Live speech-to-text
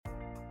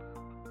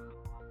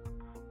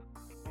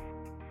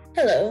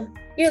Hello,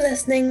 you're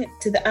listening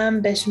to the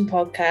Ambition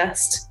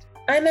podcast.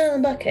 I'm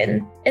Ellen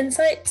Buchan,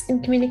 Insights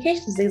and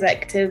Communications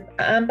Executive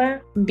at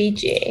Amber and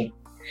BGA.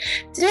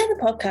 Today on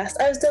the podcast,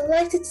 I was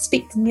delighted to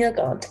speak to Neil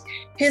Gaught,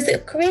 who is the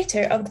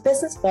creator of the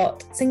business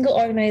bot Single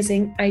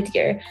Organising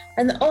Idea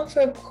and the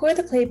author of CORE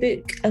The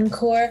Playbook and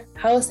CORE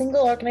How a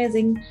Single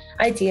Organising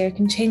Idea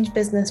Can Change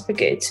Business for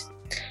Good.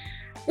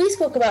 We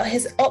spoke about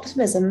his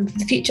optimism for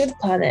the future of the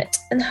planet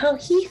and how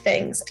he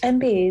thinks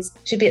MBAs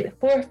should be at the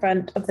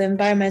forefront of the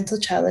environmental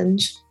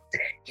challenge.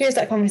 Here's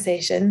that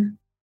conversation.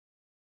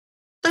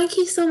 Thank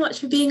you so much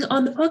for being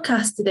on the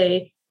podcast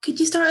today. Could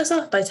you start us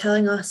off by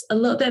telling us a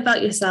little bit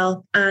about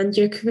yourself and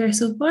your career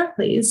so far,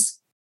 please?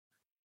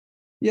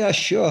 Yeah,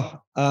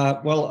 sure.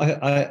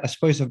 I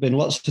suppose I've been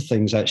lots of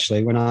things,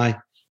 actually. When I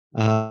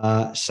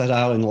set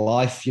out in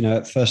life,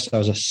 at first I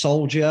was a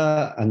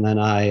soldier, and then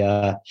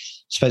I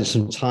spent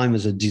some time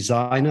as a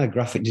designer, a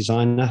graphic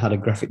designer, had a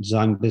graphic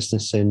design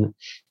business in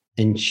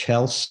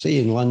Chelsea,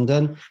 in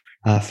London,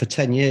 for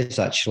 10 years,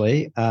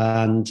 actually.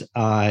 And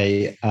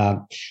I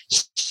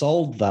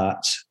sold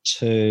that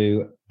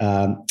to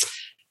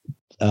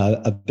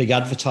a big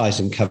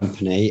advertising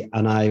company,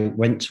 and I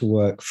went to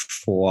work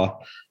for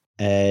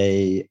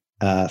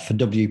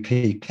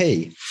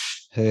WPP,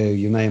 who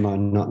you may or may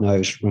not know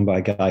is run by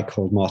a guy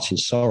called Martin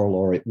Sorrell,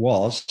 or it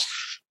was.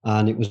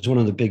 And it was one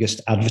of the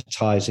biggest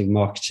advertising,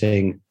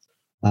 marketing,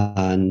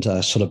 and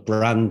sort of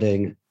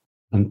branding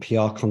and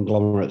PR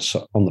conglomerates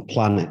on the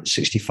planet.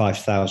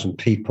 65,000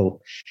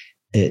 people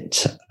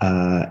it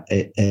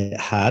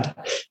had.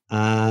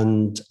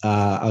 And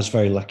I was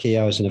very lucky.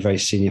 I was in a very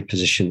senior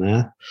position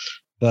there.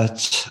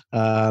 But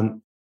I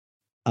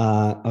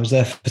was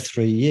there for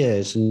 3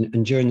 years.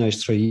 And during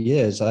those 3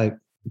 years, I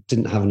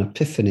didn't have an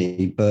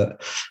epiphany, but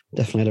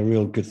definitely had a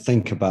real good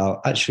think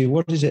about, actually,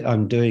 what is it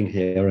I'm doing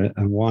here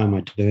and why am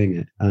I doing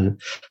it? And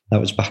that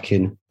was back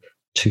in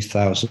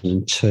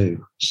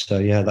 2002. So,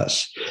 yeah,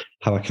 that's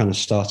how I kind of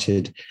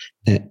started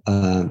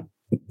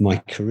my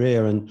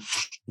career. And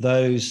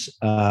those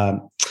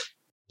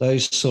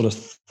sort of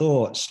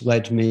thoughts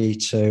led me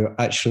to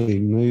actually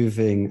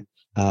moving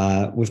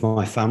with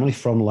my family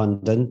from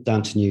London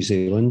down to New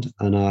Zealand.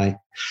 And I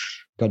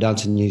got down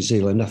to New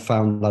Zealand. I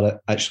found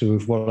that actually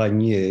with what I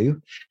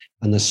knew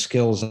and the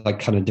skills I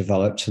kind of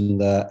developed and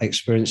the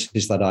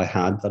experiences that I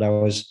had, that I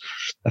was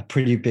a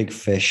pretty big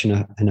fish in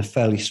a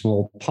fairly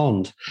small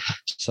pond.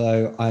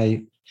 So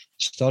I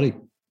started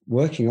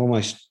working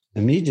almost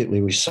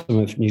immediately with some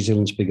of New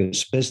Zealand's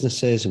biggest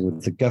businesses and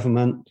with the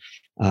government,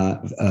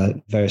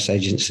 various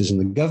agencies in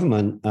the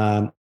government,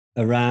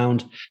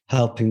 around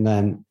helping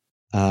them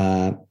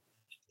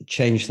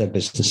change their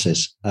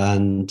businesses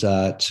and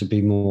to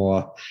be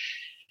more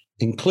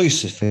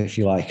inclusive, if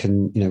you like.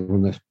 And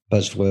one of the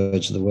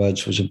buzzwords of the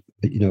words was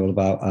all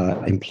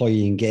about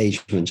employee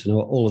engagement and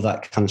all of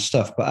that kind of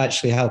stuff, but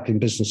actually helping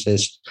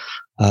businesses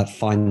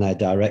find their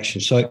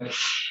direction. So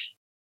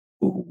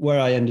where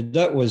I ended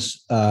up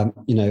was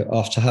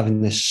after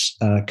having this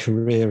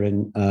career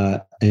in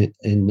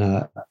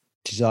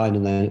design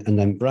and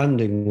then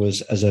branding,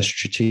 was as a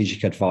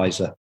strategic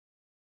advisor.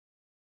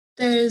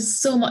 There's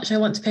so much I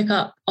want to pick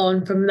up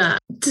on from that.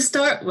 To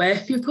start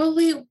with, you're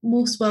probably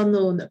most well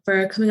known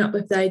for coming up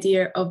with the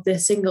idea of the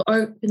single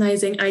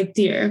organising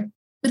idea.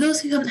 For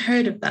those who haven't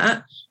heard of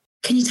that,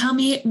 can you tell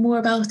me more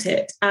about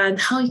it and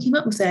how you came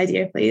up with the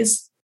idea,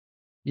 please?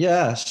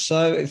 Yeah,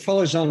 so it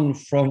follows on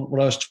from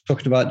what I was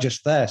talking about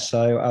just there.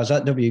 So I was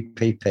at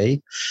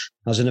WPP.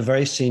 I was in a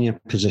very senior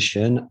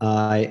position.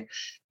 I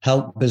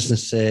help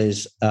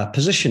businesses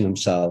position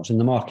themselves in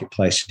the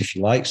marketplace, if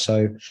you like.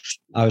 So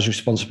I was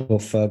responsible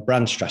for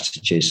brand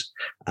strategies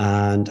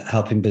and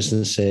helping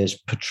businesses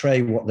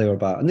portray what they were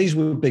about. And these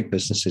were big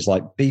businesses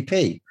like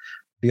BP,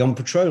 Beyond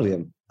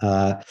Petroleum,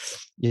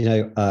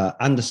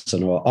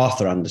 Anderson, or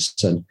Arthur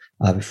Anderson,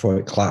 before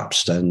it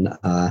collapsed, and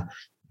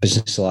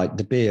businesses like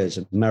De Beers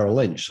and Merrill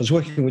Lynch. So I was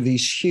working with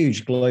these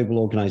huge global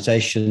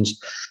organizations,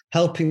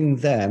 helping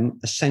them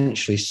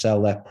essentially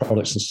sell their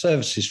products and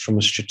services from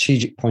a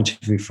strategic point of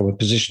view, from a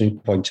positioning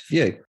point of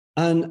view.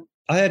 And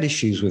I had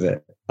issues with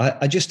it.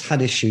 I just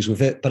had issues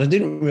with it, but I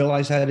didn't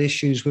realize I had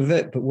issues with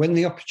it. But when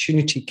the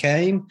opportunity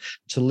came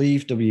to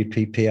leave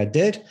WPP, I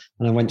did.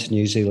 And I went to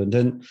New Zealand.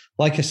 And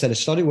like I said, I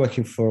started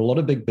working for a lot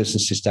of big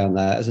businesses down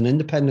there as an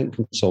independent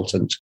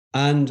consultant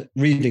and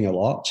reading a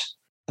lot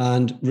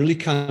and really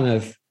kind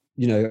of,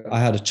 I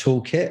had a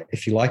toolkit,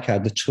 if you like. I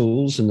had the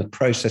tools and the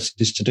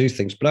processes to do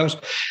things. But I was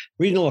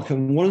reading a lot.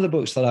 And one of the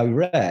books that I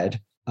read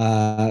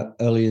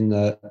early in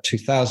the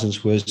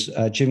 2000s was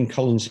Jim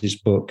Collins's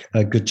book,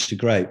 Good to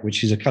Great,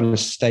 which is a kind of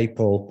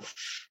staple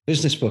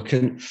business book.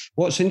 And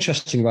what's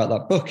interesting about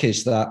that book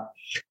is that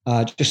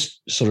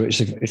it's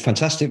a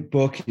fantastic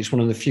book. It's one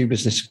of the few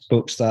business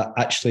books that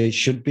actually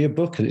should be a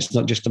book, and it's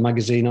not just a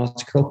magazine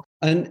article.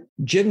 And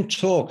Jim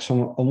talks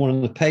on one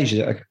of the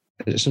pages,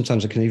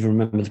 sometimes I can even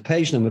remember the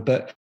page number,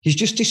 but he's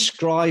just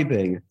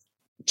describing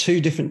two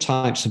different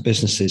types of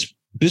businesses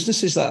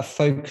that are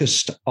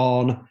focused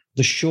on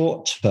the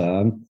short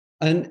term.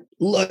 And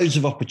loads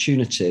of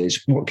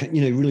opportunities,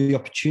 really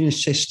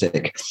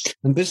opportunistic,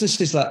 and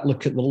businesses that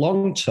look at the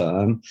long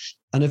term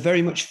and are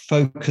very much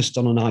focused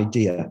on an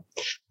idea.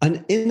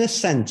 And in a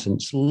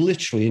sentence,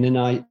 literally in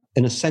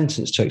a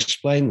sentence to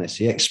explain this,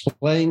 he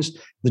explains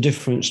the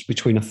difference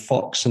between a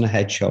fox and a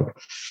hedgehog,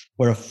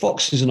 where a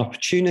fox is an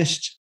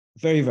opportunist,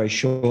 very, very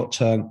short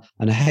term,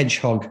 and a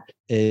hedgehog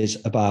is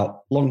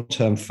about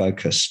long-term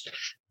focus.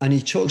 And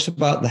he talks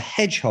about the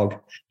hedgehog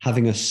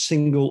having a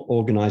single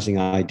organizing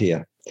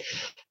idea.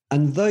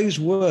 And those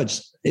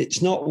words,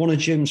 it's not one of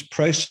Jim's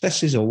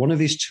processes or one of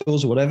his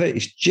tools or whatever.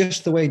 It's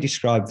just the way he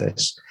described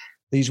this.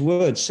 These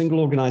words, single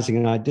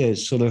organizing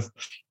ideas, sort of,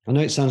 I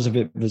know it sounds a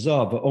bit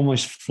bizarre, but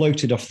almost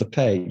floated off the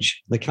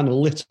page. They kind of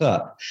lit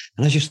up.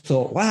 And I just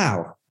thought,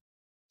 wow,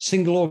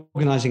 single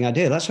organizing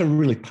idea, that's a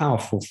really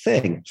powerful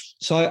thing.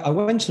 So I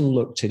went and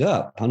looked it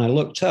up, and I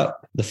looked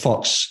up the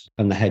fox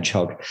and the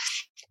hedgehog.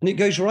 And it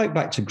goes right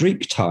back to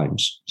Greek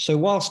times. So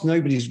whilst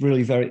nobody's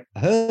really very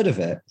heard of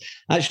it,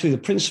 actually the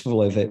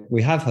principle of it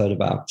we have heard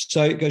about.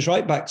 So it goes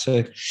right back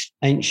to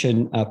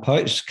ancient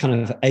poets,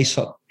 kind of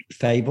Aesop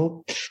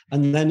fable.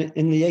 And then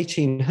in the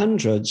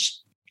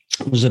 1800s,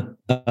 there was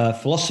a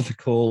philosopher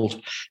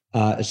called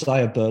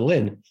Isaiah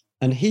Berlin,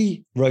 and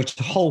he wrote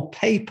a whole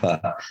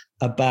paper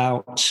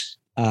about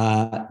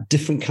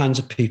different kinds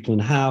of people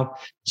and how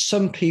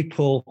some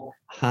people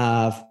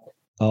have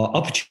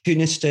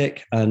opportunistic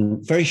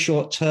and very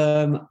short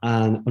term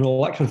and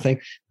all that kind of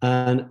thing,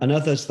 and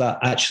others that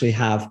actually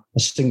have a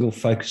single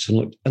focus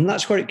and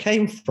that's where it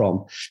came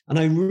from. And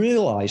I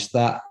realized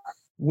that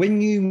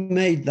when you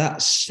made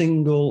that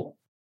single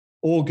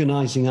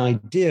organizing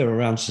idea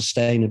around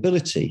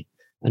sustainability,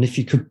 and if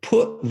you could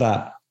put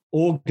that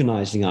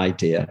organizing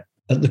idea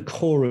at the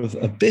core of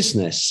a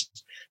business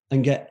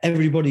and get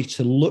everybody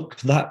to look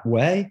that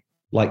way,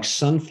 like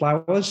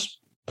sunflowers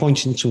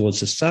pointing towards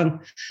the sun,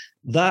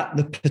 that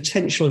the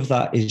potential of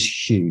that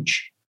is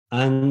huge.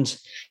 And,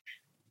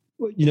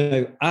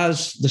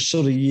 as the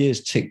sort of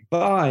years tick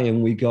by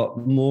and we got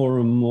more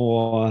and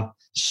more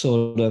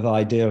sort of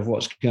idea of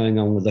what's going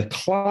on with the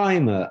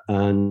climate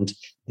and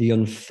the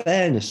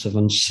unfairness of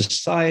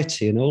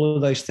society and all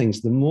of those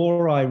things, the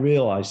more I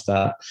realized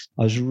that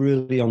I was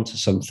really onto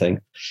something,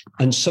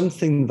 and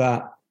something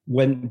that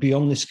went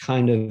beyond this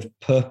kind of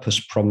purpose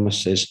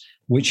promises,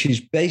 which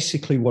is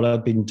basically what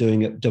I've been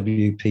doing at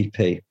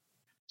WPP.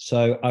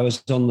 So I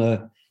was on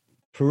the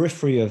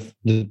periphery of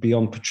the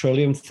Beyond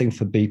Petroleum thing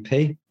for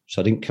BP.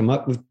 So I didn't come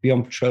up with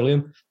Beyond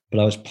Petroleum, but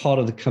I was part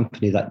of the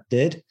company that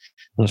did. And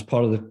I was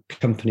part of the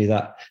company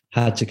that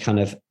had to kind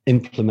of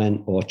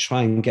implement or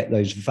try and get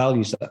those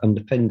values that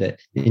underpinned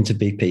it into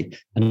BP.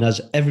 And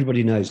as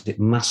everybody knows, it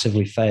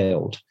massively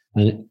failed.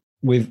 And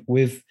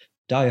with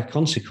dire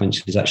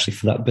consequences actually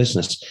for that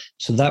business.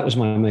 So that was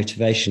my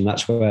motivation.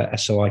 That's where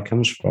SOI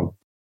comes from.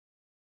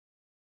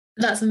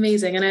 That's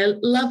amazing. And I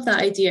love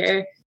that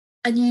idea.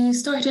 And you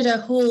started a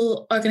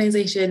whole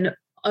organization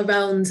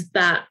around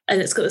that,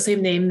 and it's got the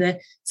same name, the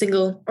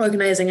Single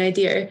Organizing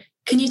Idea.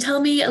 Can you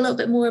tell me a little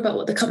bit more about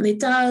what the company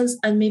does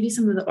and maybe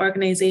some of the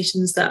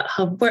organizations that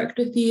have worked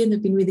with you and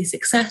have been really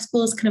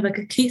successful as kind of like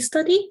a case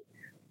study?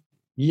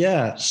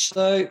 Yeah.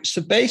 So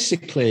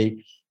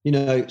basically,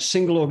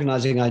 single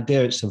organizing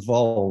idea, it's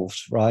evolved,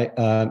 right?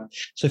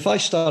 So if I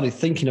started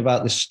thinking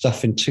about this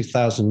stuff in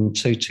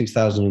 2002,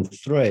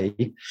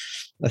 2003,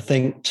 I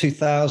think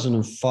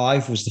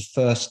 2005 was the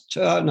first,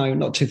 no,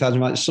 not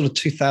 2005, sort of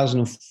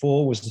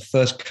 2004 was the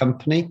first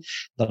company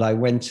that I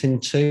went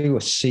into, a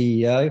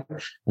CEO,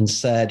 and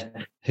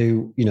said,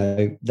 who,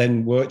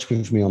 then worked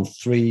with me on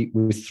three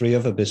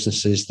other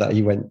businesses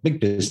big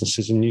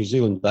businesses in New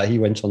Zealand that he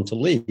went on to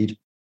lead.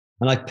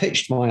 And I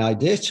pitched my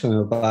idea to him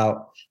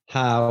about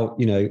how,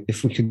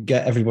 if we could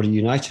get everybody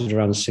united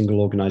around a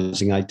single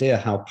organizing idea,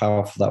 how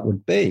powerful that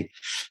would be.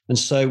 And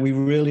so we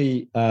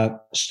really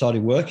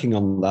started working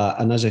on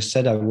that. And as I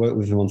said, I worked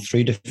with him on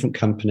three different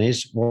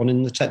companies, one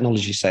in the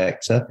technology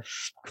sector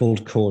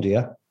called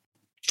Cordia,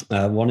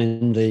 one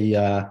in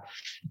the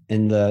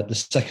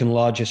second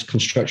largest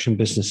construction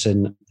business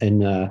in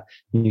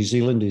New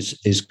Zealand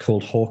is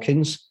called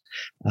Hawkins.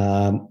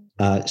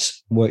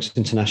 Works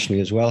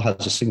internationally as well,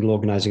 has a single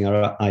organizing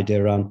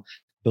idea around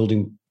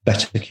building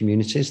better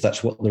communities.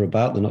 That's what they're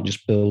about. They're not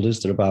just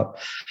builders, they're about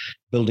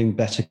building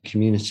better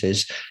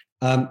communities.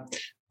 But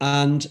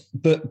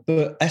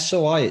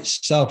SOI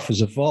itself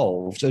has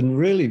evolved, and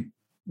really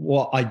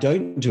what I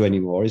don't do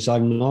anymore is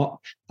I'm not,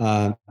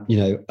 an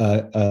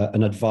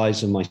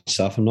advisor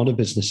myself. I'm not a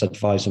business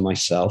advisor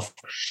myself.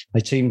 I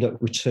teamed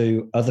up with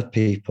two other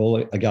people,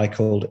 a guy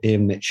called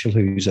Ian Mitchell,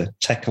 who's a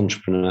tech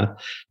entrepreneur,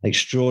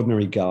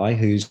 extraordinary guy,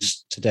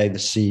 who's today the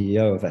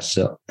CEO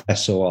of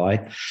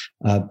SOI,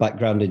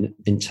 background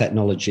in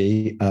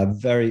technology,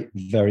 very,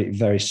 very,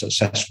 very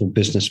successful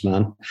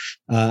businessman,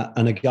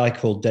 and a guy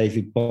called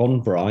David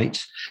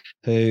Bonbright,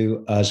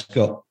 who has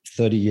got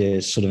 30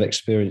 years sort of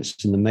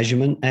experience in the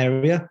measurement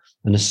area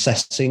and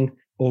assessing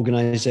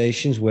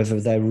organizations, whether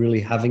they're really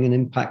having an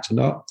impact or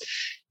not.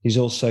 He's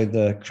also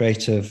the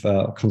creative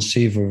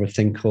conceiver of a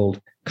thing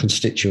called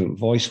Constituent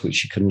Voice,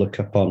 which you can look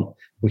up on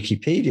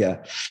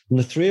Wikipedia. And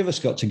the three of us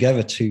got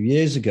together 2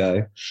 years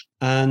ago.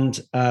 And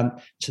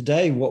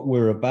today what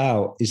we're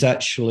about is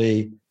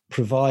actually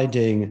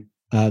providing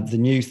the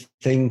new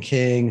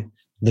thinking,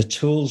 the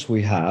tools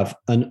we have,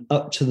 and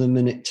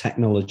up-to-the-minute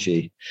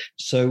technology.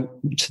 So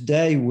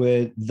today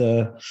we're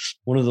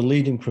one of the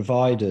leading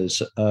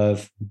providers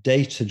of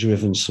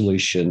data-driven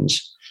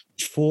solutions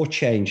for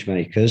change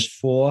makers,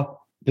 for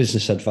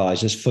business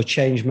advisors, for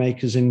change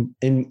makers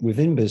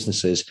within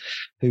businesses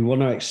who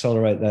want to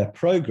accelerate their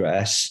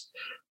progress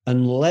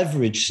and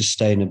leverage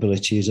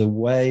sustainability as a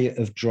way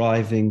of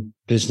driving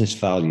business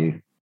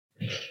value.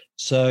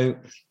 So,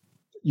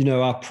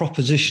 our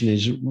proposition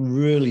is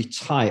really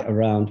tight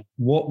around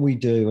what we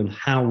do and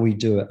how we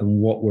do it and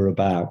what we're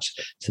about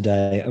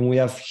today. And we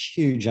have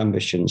huge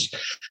ambitions.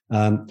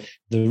 The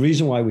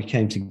reason why we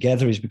came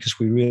together is because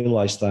we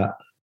realized that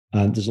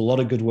there's a lot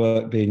of good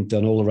work being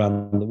done all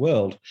around the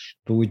world,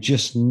 but we're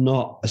just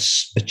not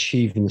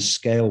achieving the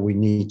scale we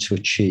need to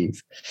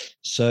achieve.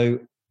 So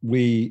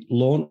we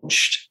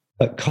launched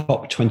at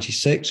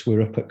COP26. We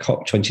were up at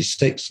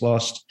COP26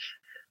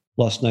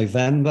 last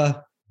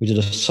November. We did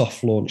a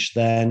soft launch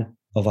then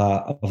of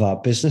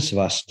our business, of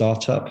our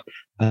startup.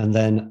 And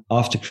then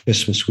after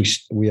Christmas,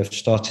 we have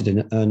started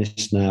in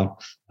earnest now,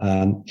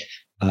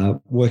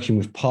 working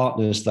with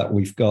partners that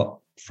we've got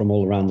from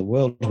all around the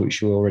world,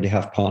 which we already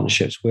have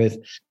partnerships with,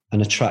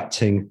 and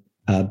attracting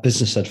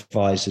business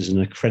advisors and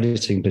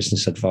accrediting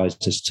business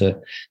advisors to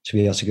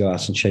be able to go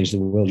out and change the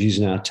world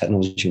using our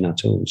technology and our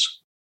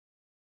tools.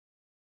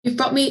 You've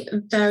brought me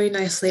very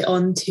nicely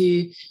on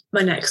to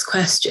my next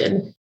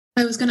question.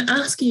 I was going to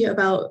ask you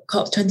about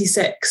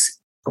COP26.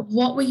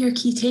 What were your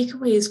key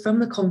takeaways from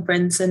the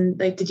conference, and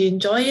did you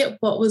enjoy it?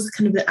 What was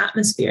kind of the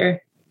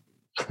atmosphere?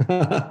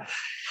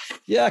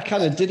 Yeah, I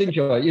kind of did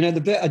enjoy it.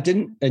 The bit I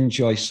didn't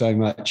enjoy so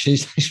much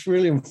is it's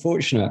really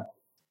unfortunate,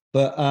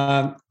 but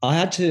I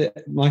had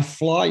my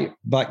flight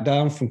back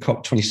down from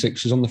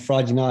COP26 was on the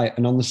Friday night,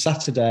 and on the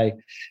Saturday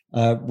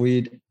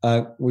we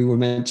were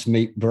meant to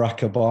meet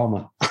Barack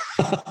Obama.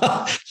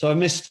 So I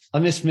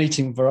missed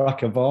meeting Barack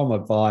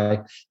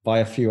Obama by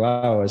a few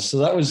hours. So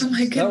that was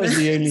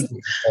the only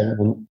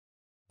disappointment.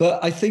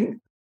 But I think,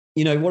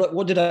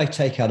 what did I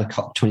take out of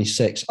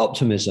COP26?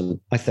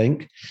 Optimism, I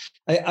think.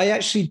 I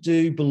actually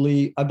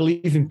I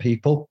believe in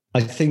people.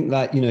 I think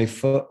that,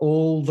 for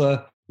all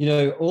the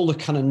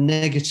kind of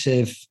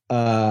negative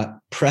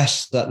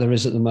press that there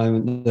is at the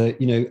moment,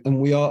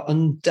 and we are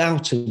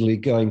undoubtedly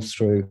going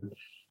through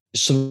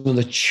some of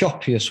the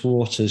choppiest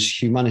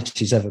waters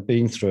humanity's ever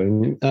been through.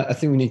 And I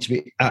think we need to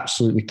be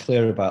absolutely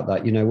clear about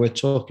that. We're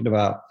talking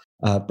about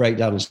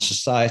breakdown in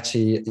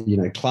society,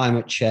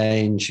 climate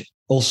change,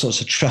 all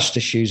sorts of trust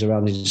issues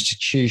around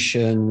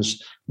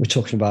institutions. We're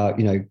talking about,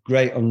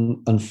 great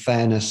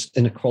unfairness,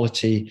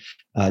 inequality,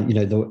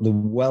 the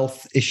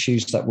wealth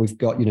issues that we've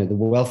got, the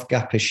wealth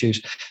gap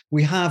issues.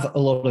 We have a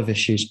lot of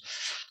issues.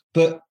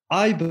 But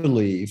I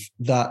believe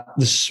that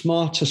the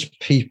smartest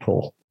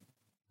people,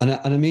 and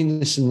I mean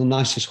this in the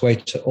nicest way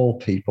to all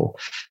people,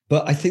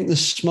 but I think the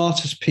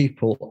smartest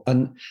people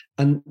and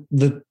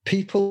the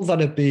people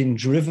that are being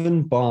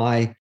driven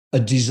by a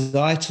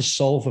desire to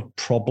solve a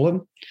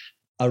problem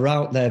are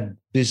out there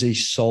busy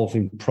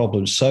solving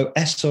problems. So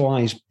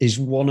SOI is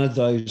one of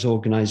those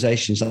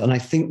organizations, and I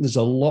think there's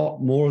a lot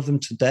more of them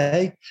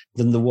today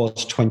than there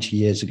was 20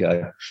 years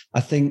ago.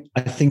 I think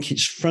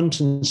it's front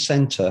and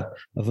center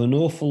of an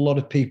awful lot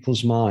of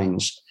people's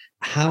minds.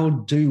 How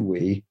do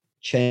we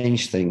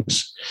change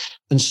things?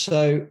 And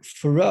so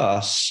for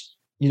us,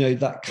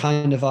 that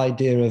kind of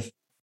idea of,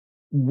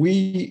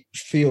 we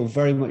feel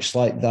very much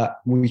like that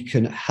we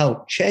can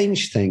help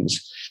change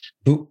things,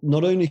 but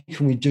not only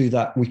can we do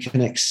that, we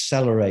can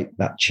accelerate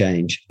that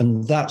change.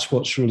 And that's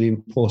what's really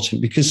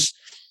important, because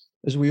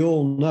as we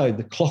all know,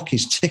 the clock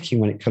is ticking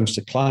when it comes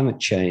to climate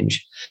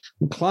change.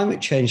 And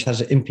climate change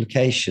has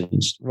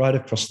implications right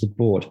across the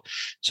board.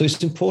 So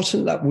it's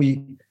important that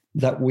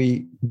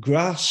we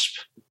grasp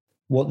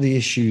what the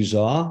issues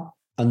are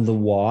and the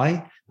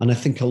why. And I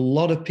think a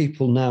lot of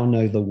people now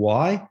know the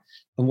why.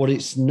 And what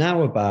it's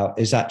now about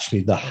is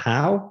actually the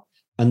how.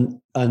 And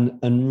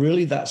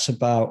really that's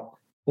about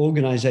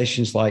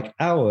organizations like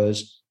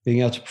ours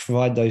being able to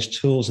provide those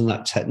tools and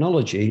that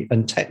technology.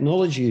 And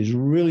technology is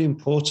really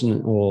important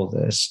in all of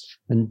this.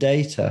 And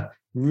data,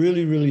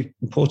 really, really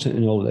important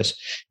in all of this,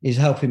 is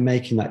helping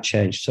making that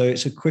change. So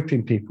it's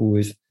equipping people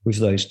with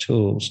those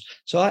tools.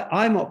 So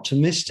I'm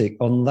optimistic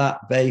on that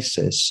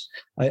basis.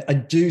 I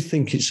do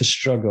think it's a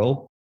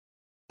struggle.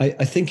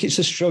 I think it's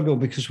a struggle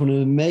because one of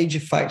the major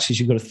factors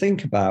you've got to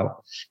think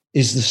about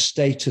is the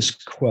status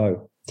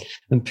quo.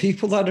 And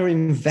people that are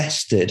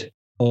invested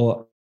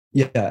in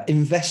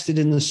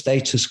the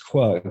status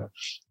quo,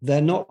 they're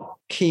not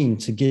keen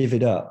to give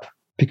it up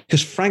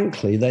because,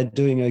 frankly, they're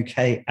doing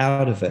okay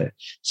out of it.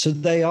 So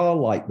they are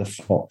like the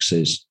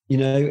foxes.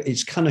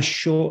 It's kind of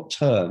short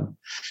term,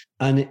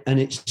 and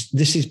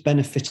this is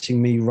benefiting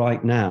me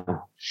right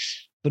now.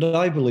 But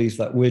I believe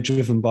that we're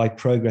driven by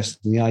progress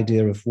and the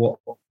idea of what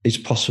is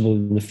possible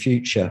in the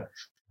future.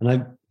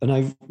 And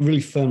I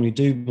really firmly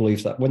do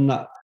believe that when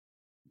that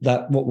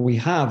that what we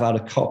have out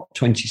of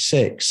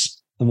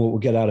COP26 and what we'll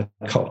get out of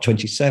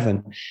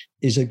COP27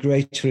 is a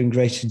greater and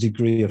greater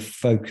degree of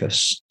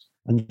focus.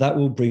 And that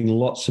will bring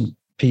lots of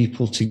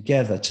people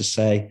together to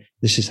say,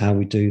 this is how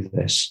we do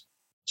this.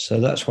 So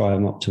that's why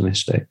I'm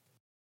optimistic.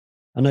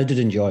 And I did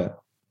enjoy it.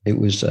 It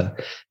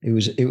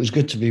was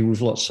good to be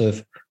with lots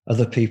of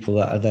other people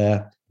that are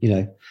there,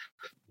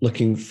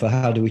 looking for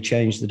how do we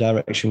change the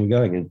direction we're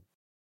going in.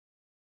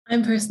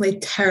 I'm personally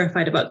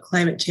terrified about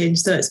climate change,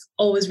 so it's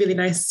always really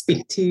nice to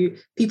speak to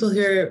people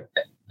who are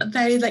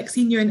very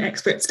senior and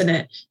experts in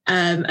it,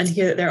 and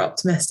hear that they're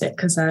optimistic,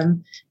 because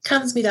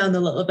calms me down a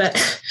little bit.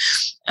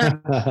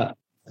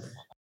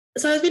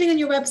 So I was reading on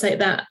your website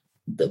that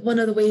one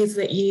of the ways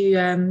that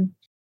you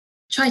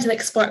try to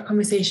spark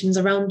conversations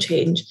around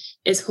change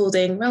is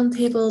holding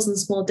roundtables and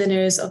small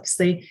dinners,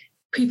 obviously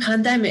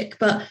pre-pandemic.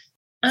 But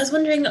I was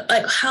wondering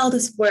how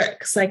this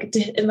works,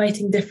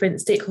 inviting different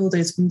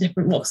stakeholders from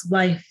different walks of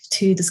life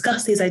to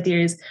discuss these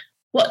ideas.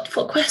 What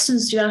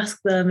questions do you ask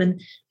them? And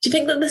do you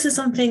think that this is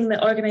something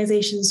that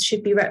organizations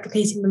should be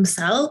replicating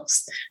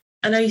themselves?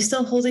 And are you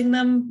still holding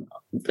them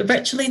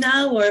virtually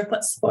now, or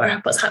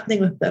what's happening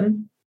with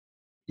them?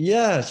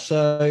 Yeah.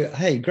 So,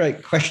 hey,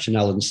 great question,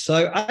 Ellen.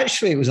 So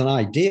actually it was an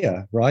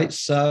idea, right?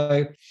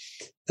 So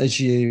as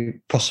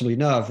you possibly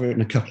know, I've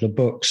written a couple of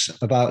books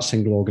about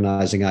single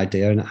organizing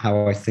idea and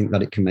how I think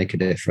that it can make a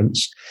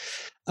difference.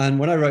 And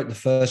when I wrote the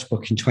first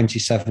book in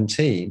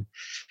 2017,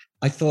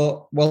 I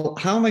thought, well,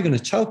 how am I going to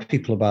tell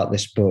people about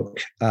this book?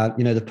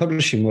 The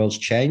publishing world's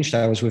changed.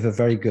 I was with a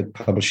very good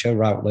publisher,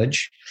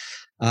 Routledge,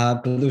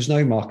 but there was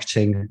no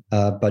marketing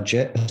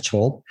budget at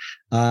all,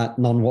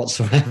 none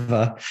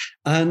whatsoever.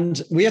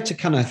 And we had to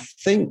kind of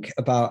think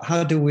about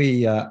how do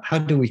we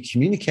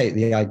communicate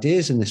the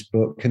ideas in this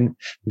book and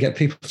get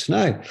people to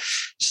know.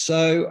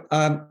 So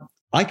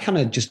I kind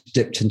of just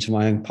dipped into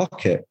my own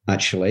pocket,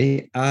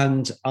 actually,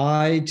 and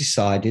I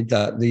decided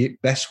that the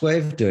best way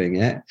of doing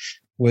it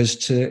was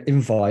to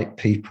invite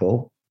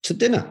people to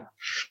dinner.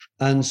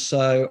 And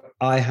so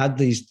I had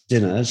these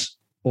dinners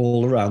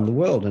all around the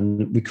world,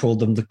 and we called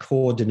them the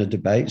CORE dinner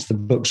debates. The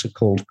books are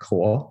called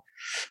CORE.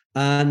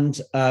 And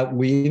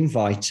we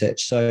invite it.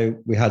 So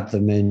we had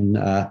them in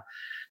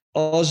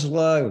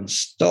Oslo and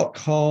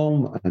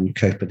Stockholm and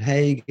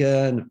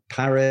Copenhagen,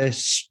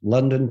 Paris,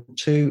 London,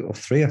 2 or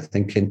 3, I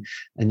think, in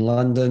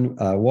London,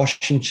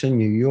 Washington,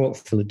 New York,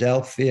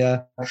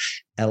 Philadelphia,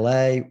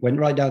 LA, went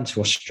right down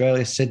to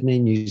Australia, Sydney,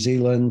 New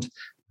Zealand,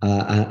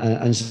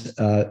 and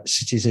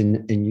cities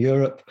in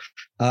Europe,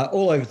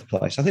 all over the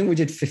place. I think we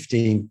did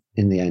 15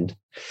 in the end.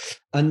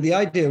 And the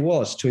idea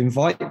was to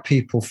invite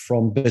people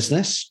from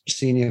business,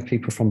 senior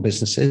people from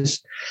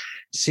businesses,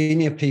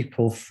 senior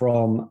people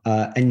from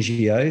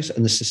NGOs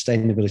and the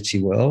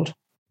sustainability world,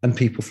 and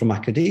people from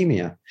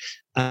academia.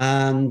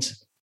 And,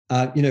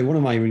 one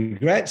of my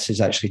regrets is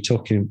actually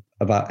talking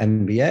about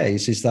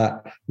MBAs is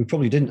that we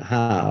probably didn't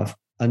have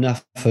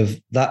enough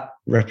of that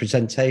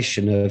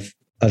representation of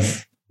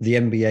the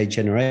MBA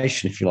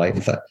generation, if you like.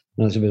 In fact,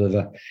 that's a bit of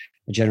a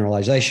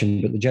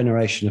generalization, but the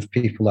generation of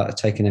people that are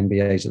taking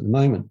MBAs at the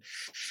moment.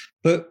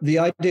 But the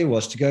idea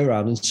was to go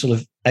around and sort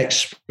of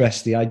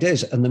express the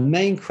ideas. And the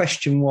main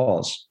question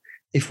was,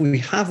 if we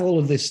have all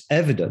of this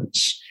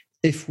evidence,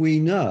 if we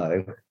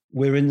know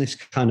we're in this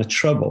kind of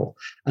trouble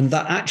and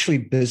that actually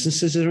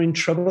businesses are in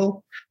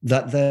trouble,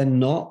 that they're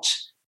not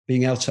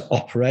being able to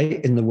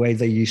operate in the way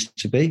they used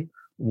to be,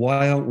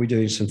 why aren't we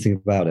doing something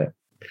about it?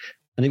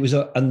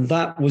 And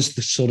that was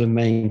the sort of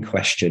main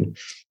question.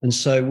 And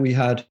so we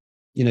had,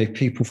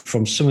 people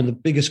from some of the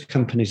biggest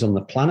companies on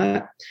the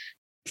planet,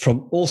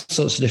 from all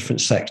sorts of different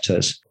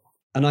sectors.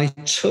 And I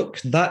took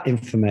that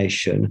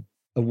information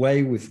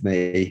away with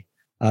me.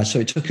 So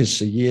it took us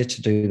a year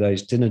to do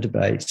those dinner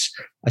debates.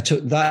 I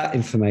took that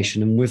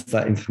information, and with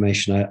that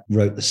information, I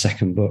wrote the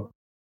second book.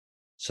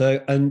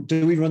 So, and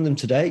do we run them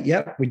today?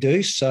 Yeah, we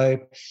do. So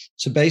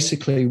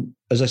basically,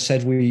 as I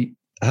said, we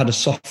had a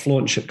soft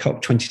launch at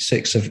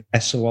COP26 of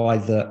SOI,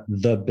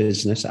 the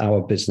business,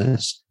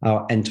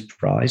 our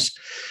enterprise.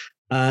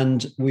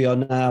 And we are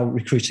now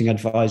recruiting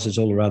advisors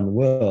all around the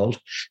world.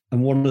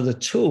 And one of the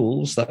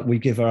tools that we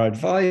give our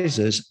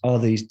advisors are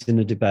these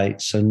dinner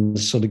debates and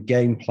the sort of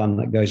game plan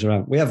that goes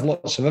around. We have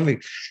lots of other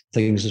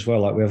things as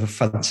well. Like we have a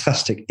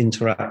fantastic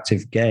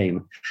interactive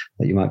game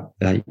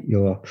that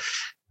your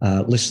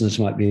listeners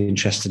might be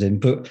interested in,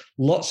 but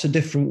lots of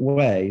different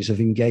ways of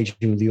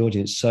engaging with the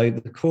audience. So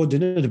the CORE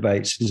dinner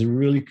debates is a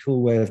really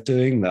cool way of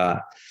doing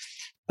that.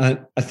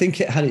 I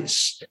think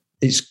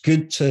it's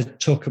good to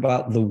talk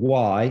about the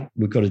why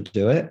we've got to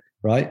do it,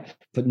 right?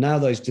 But now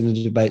those dinner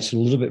debates are a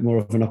little bit more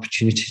of an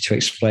opportunity to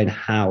explain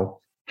how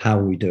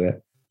we do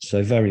it.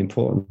 So very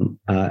important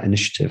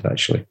initiative,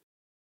 actually.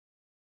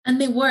 And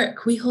they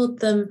work. We hold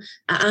them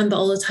at AMBA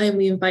all the time.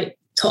 We invite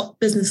top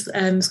business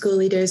school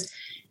leaders,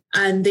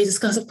 and they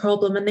discuss a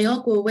problem, and they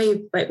all go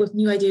away with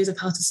new ideas of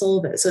how to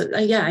solve it. So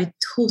I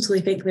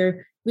totally think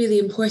they're really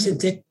important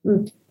to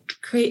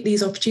create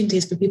these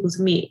opportunities for people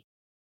to meet.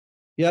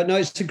 Yeah, no,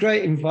 it's a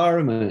great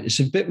environment. It's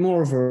a bit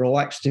more of a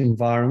relaxed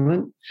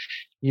environment.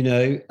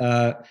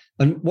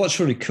 And what's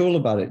really cool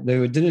about it, there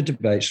were dinner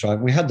debates, right?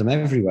 We had them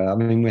everywhere. I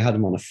mean, we had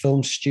them on a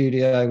film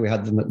studio, we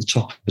had them at the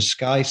top of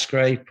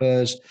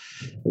skyscrapers.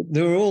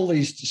 There were all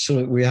these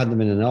we had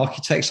them in an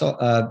architect's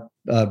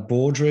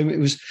boardroom. It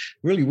was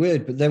really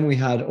weird. But then we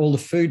had all the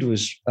food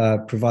was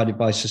provided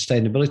by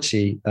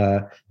sustainability,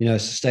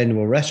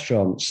 sustainable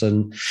restaurants.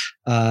 And,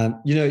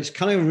 it's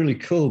kind of really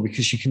cool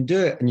because you can do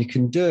it, and you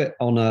can do it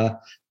on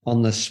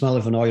the smell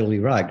of an oily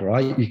rag,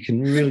 right? You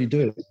can really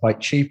do it quite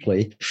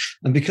cheaply.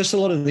 And because a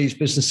lot of these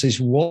businesses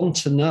want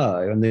to know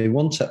and they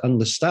want to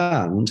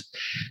understand,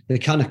 they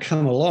kind of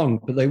come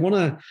along, but they want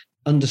to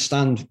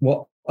understand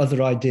what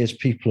other ideas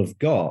people have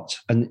got.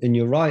 And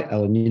you're right,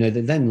 Ellen, they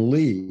then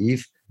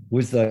leave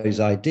with those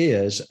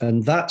ideas.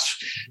 And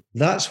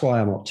that's why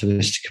I'm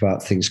optimistic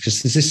about things,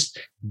 because there's this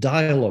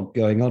dialogue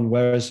going on.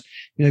 Whereas,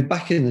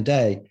 back in the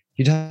day,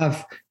 you'd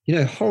have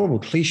horrible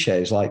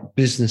cliches like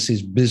business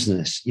is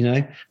business,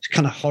 it's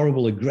kind of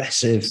horrible,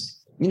 aggressive.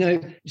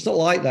 It's not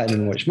like that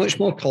anymore. It's much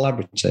more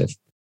collaborative.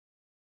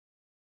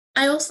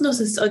 I also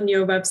noticed on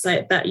your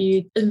website that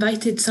you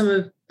invited some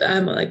of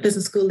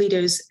business school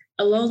leaders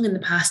along in the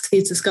past to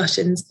these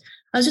discussions.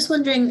 I was just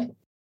wondering,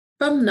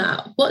 from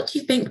that, what do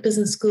you think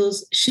business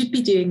schools should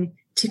be doing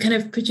to kind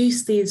of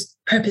produce these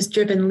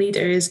purpose-driven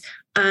leaders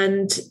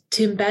and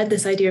to embed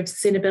this idea of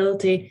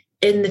sustainability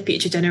in the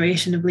future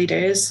generation of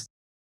leaders?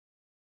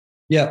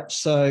 Yeah,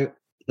 so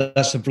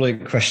that's a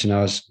brilliant question.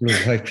 I was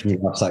really hoping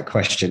you'd ask that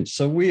question.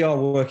 So we are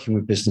working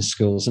with business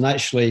schools, and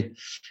actually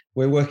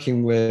we're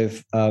working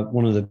with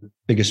one of the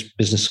biggest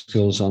business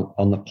schools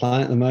on the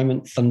planet at the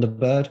moment,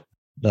 Thunderbird,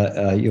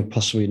 that you'll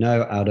possibly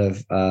know, out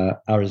of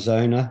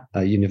Arizona,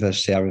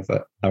 University of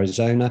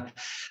Arizona.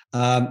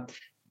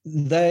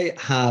 They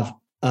have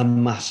a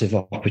massive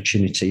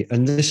opportunity,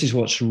 and this is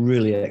what's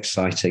really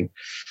exciting.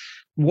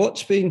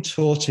 What's being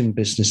taught in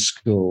business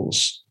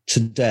schools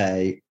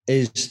today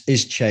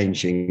is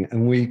changing,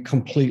 and we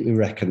completely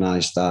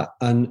recognize that.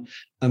 And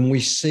we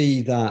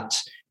see that,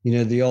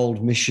 the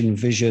old mission,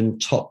 vision,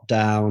 top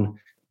down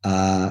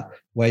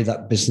way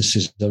that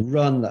businesses are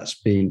run, that's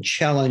being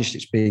challenged.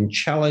 It's being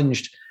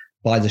challenged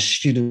by the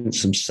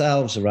students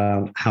themselves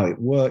around how it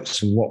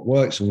works and what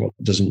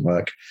doesn't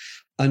work.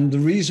 And the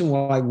reason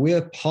why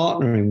we're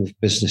partnering with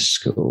business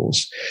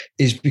schools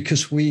is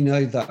because we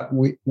know that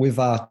with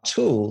our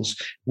tools,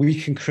 we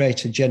can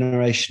create a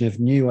generation of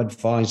new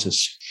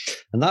advisors.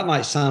 And that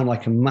might sound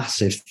like a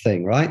massive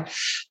thing, right?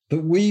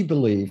 But we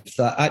believe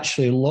that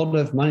actually a lot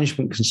of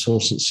management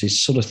consultancies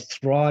sort of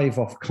thrive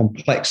off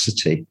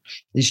complexity.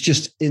 It's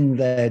just in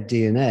their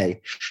DNA.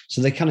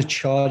 So they kind of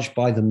charge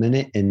by the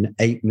minute in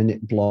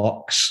 8-minute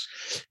blocks.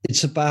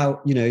 It's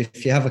about,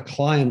 if you have a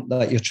client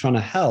that you're trying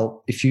to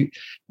help,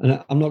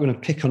 and I'm not going to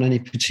pick on any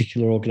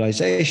particular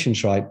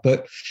organizations, right?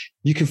 But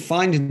you can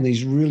find in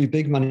these really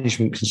big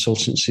management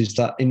consultancies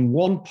that in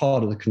one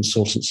part of the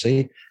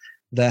consultancy,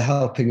 they're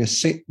helping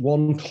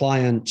one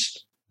client,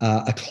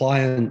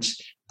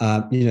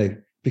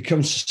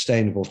 become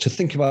sustainable, to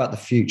think about the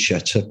future,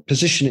 to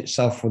position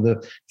itself for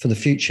the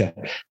future.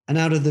 And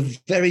out of the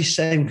very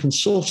same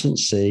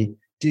consultancy,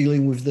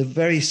 dealing with the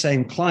very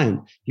same client,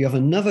 you have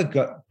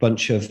another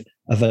bunch of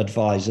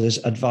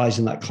advisors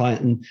advising that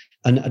client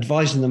and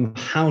advising them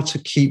how to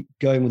keep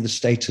going with the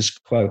status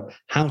quo,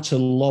 how to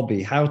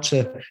lobby, how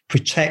to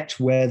protect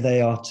where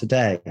they are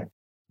today.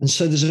 And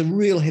so there's a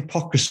real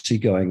hypocrisy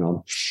going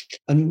on.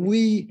 And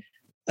we,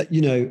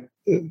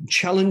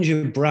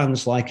 challenger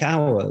brands like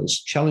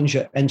ours,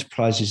 challenger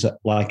enterprises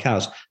like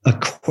ours are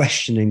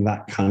questioning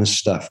that kind of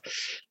stuff.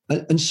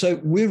 And so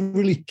we're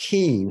really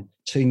keen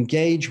to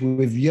engage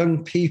with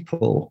young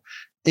people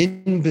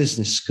in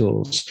business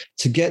schools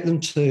to get them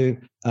to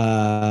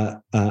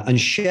and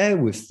share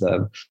with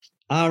them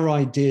our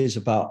ideas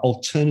about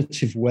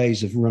alternative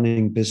ways of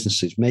running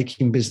businesses,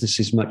 making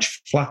businesses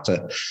much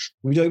flatter.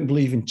 We don't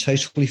believe in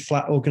totally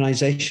flat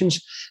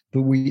organizations,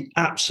 but we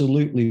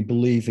absolutely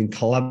believe in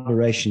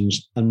collaborations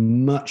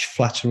and much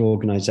flatter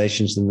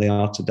organizations than they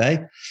are today.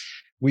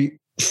 We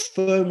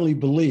firmly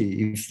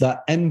believe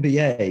that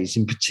MBAs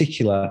in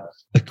particular,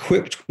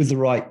 equipped with the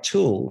right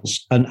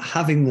tools and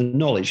having the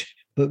knowledge,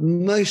 but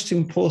most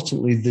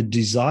importantly, the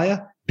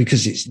desire,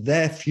 because it's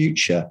their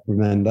future,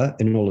 remember,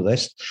 in all of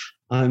this.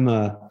 I'm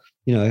a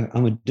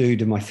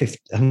dude in my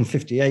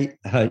 58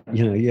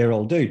 year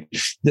old dude.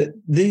 That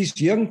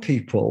these young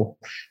people,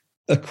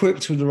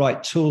 equipped with the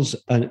right tools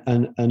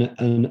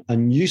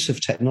and use of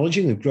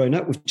technology, and they've grown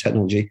up with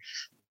technology,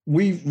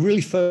 we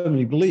really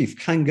firmly believe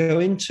can go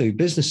into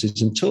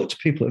businesses and talk to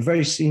people at a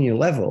very senior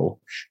level,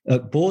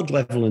 at board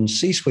level and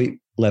C-suite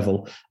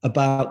level,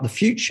 about the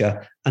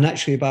future and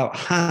actually about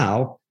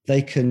how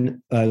they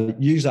can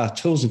use our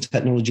tools and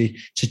technology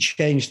to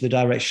change the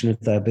direction of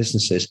their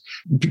businesses.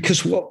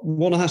 Because what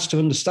one has to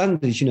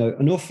understand is,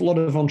 an awful lot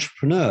of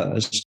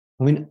entrepreneurs,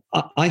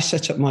 I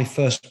set up my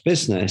first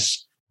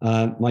business,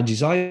 my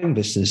design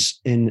business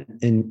in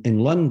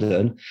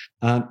London,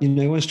 when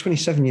I was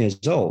 27 years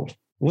old.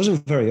 I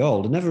wasn't very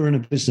old. I'd never run a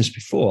business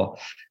before.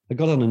 I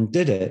got on and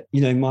did it.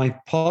 My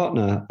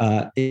partner,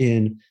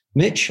 Ian,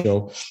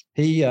 Mitchell,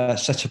 he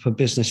set up a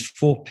business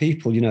for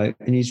people,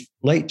 in his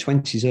late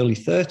 20s, early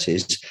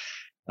 30s.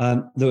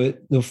 There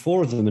were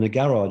 4 of them in a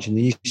garage in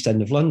the East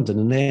End of London,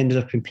 and they ended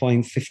up employing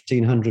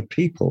 1,500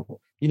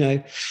 people.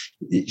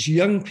 It's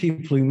young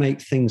people who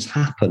make things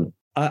happen.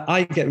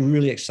 I get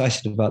really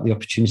excited about the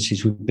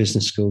opportunities with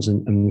business schools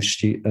and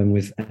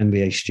with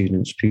MBA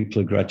students,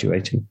 people who are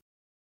graduating.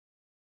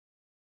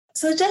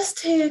 So just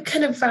to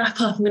kind of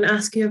wrap up, I'm going to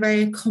ask you a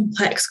very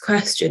complex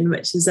question,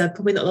 which is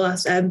probably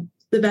not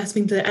the best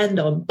thing to end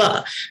on,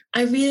 but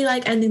I really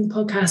like ending the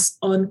podcast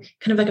on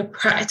kind of like a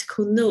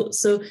practical note.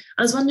 So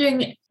I was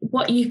wondering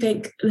what you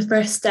think the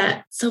first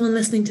step someone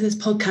listening to this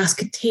podcast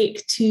could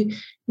take to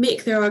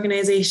make their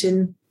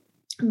organisation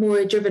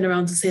more driven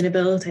around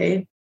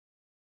sustainability.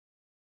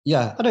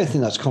 Yeah, I don't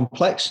think that's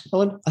complex,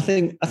 Ellen. I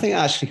think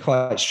actually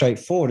quite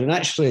straightforward. And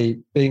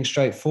actually being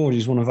straightforward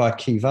is one of our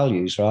key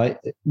values, right?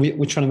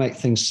 We're trying to make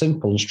things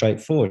simple and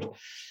straightforward.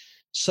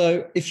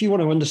 So if you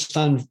want to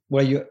understand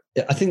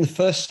I think the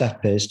first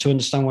step is to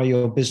understand where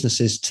your business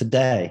is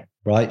today,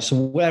 right? So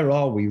where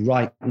are we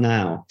right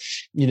now?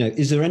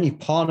 Is there any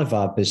part of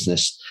our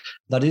business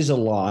that is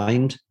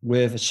aligned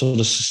with a sort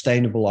of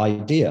sustainable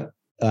idea?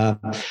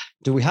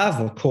 Do we have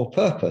a core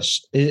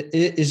purpose?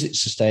 Is it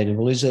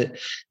sustainable? Is it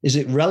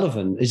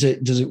relevant?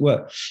 Does it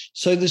work?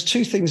 So there's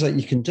 2 things that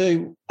you can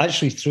do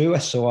actually through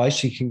SOI.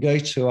 So you can go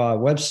to our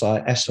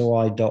website,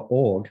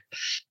 soi.org,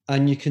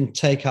 and you can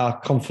take our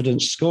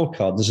confidence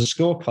scorecard. There's a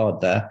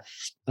scorecard there,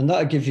 and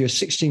that'll give you a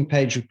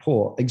 16-page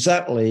report.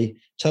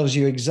 Tells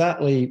you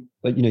exactly.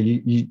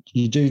 You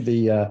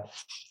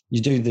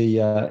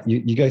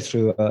go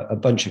through a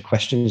bunch of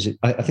questions.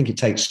 I think it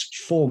takes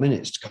 4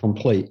 minutes to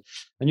complete,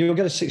 and you'll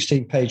get a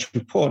 16-page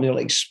report, and it'll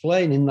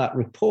explain in that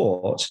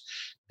report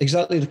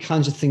exactly the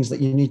kinds of things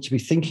that you need to be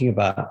thinking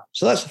about.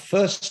 So that's the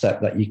first step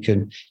that you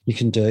can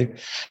do.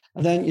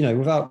 And then,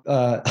 without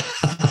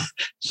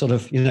sort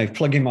of,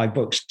 plugging my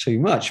books too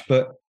much,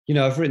 but,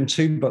 I've written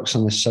 2 books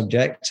on this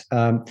subject.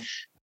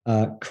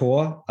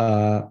 CORE,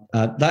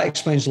 that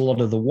explains a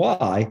lot of the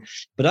why.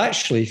 But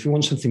actually, if you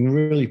want something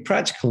really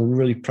practical and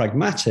really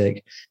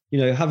pragmatic,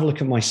 have a look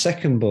at my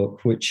second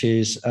book, which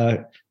is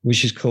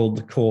called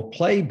the CORE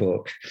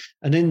Playbook.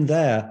 And in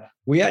there,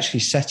 we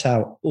actually set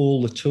out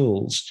all the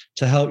tools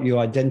to help you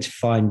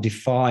identify and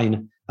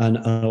define and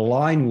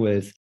align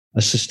with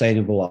a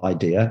sustainable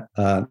idea.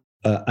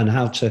 And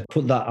how to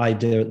put that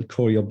idea at the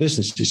core of your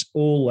business. It's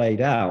all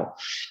laid out.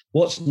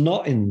 What's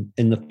not in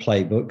the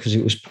playbook, because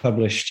it was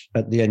published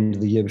at the end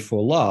of the year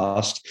before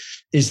last,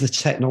 is the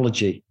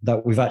technology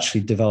that we've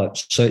actually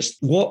developed. So it's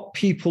what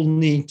people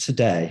need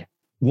today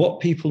more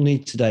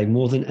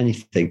than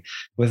anything,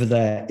 whether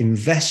they're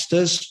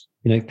investors,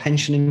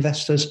 pension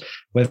investors,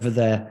 whether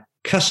they're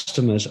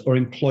customers or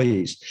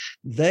employees.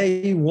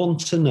 They want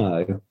to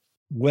know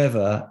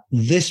whether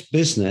this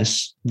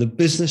business, the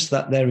business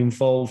that they're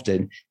involved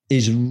in,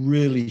 is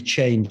really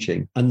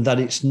changing, and that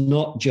it's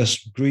not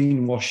just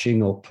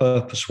greenwashing or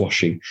purpose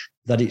washing,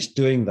 that it's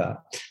doing that.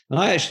 And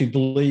I actually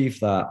believe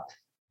that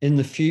in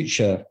the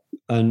future,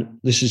 and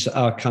this is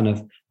our kind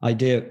of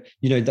idea,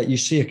 that you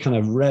see a kind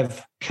of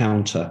rev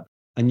counter,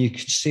 and you can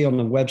see on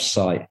the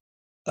website,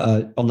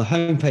 on the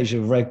homepage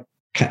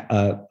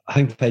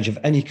of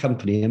any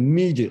company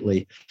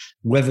immediately,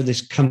 whether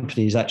this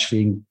company is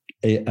actually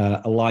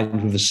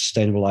aligned with a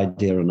sustainable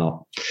idea or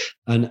not,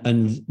 and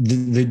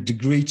the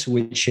degree to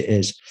which it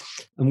is.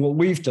 And what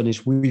we've done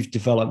is we've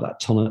developed that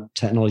ton of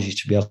technology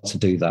to be able to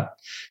do that.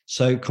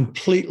 So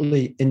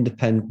completely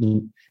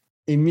independent,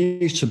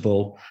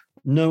 immutable,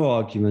 no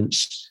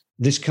arguments.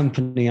 This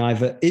company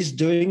either is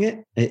doing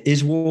it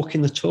is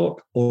walking the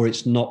talk, or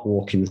it's not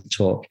walking the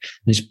talk.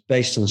 And it's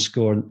based on a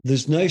score. And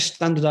there's no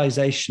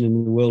standardization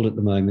in the world at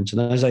the moment.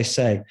 And as I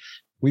say,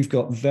 we've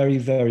got very,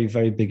 very,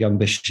 very big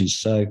ambitions.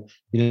 So,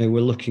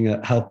 we're looking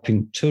at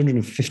helping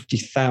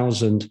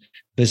 250,000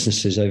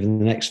 businesses over the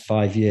next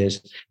 5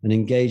 years and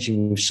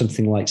engaging with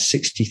something like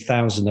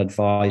 60,000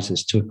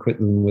 advisors to equip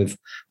them with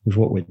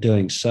what we're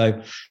doing. So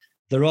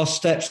there are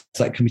steps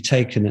that can be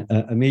taken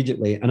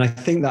immediately. And I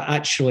think that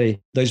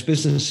actually those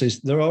businesses,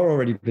 there are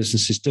already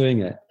businesses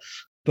doing it.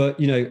 But,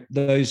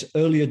 those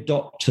early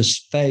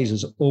adopters phase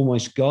is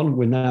almost gone.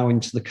 We're now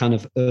into the kind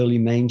of early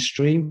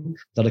mainstream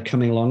that are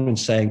coming along and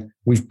saying,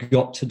 we've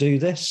got to do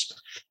this.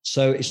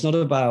 So it's not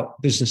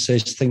about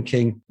businesses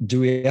thinking,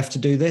 do we have to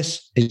do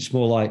this? It's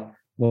more like,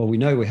 well, we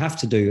know we have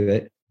to do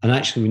it, and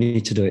actually we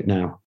need to do it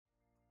now.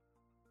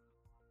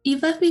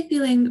 You've left me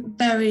feeling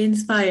very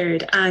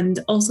inspired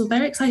and also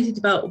very excited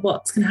about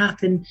what's going to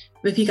happen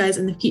with you guys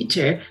in the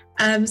future.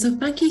 So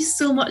thank you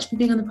so much for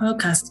being on the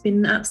podcast. It's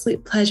been an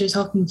absolute pleasure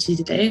talking to you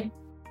today.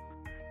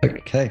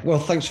 Okay. Well,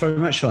 thanks very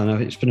much, Lana.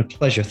 It's been a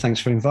pleasure.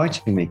 Thanks for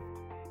inviting me.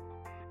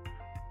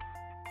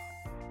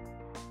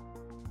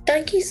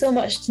 Thank you so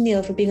much to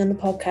Neil for being on the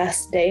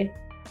podcast today.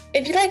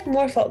 If you'd like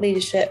more thought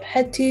leadership,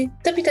 head to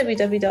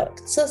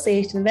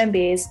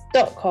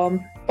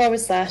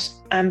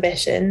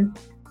www.associationofmbas.com/ambition.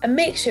 And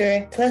make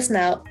sure to listen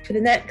out for the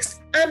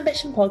next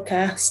Ambition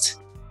podcast.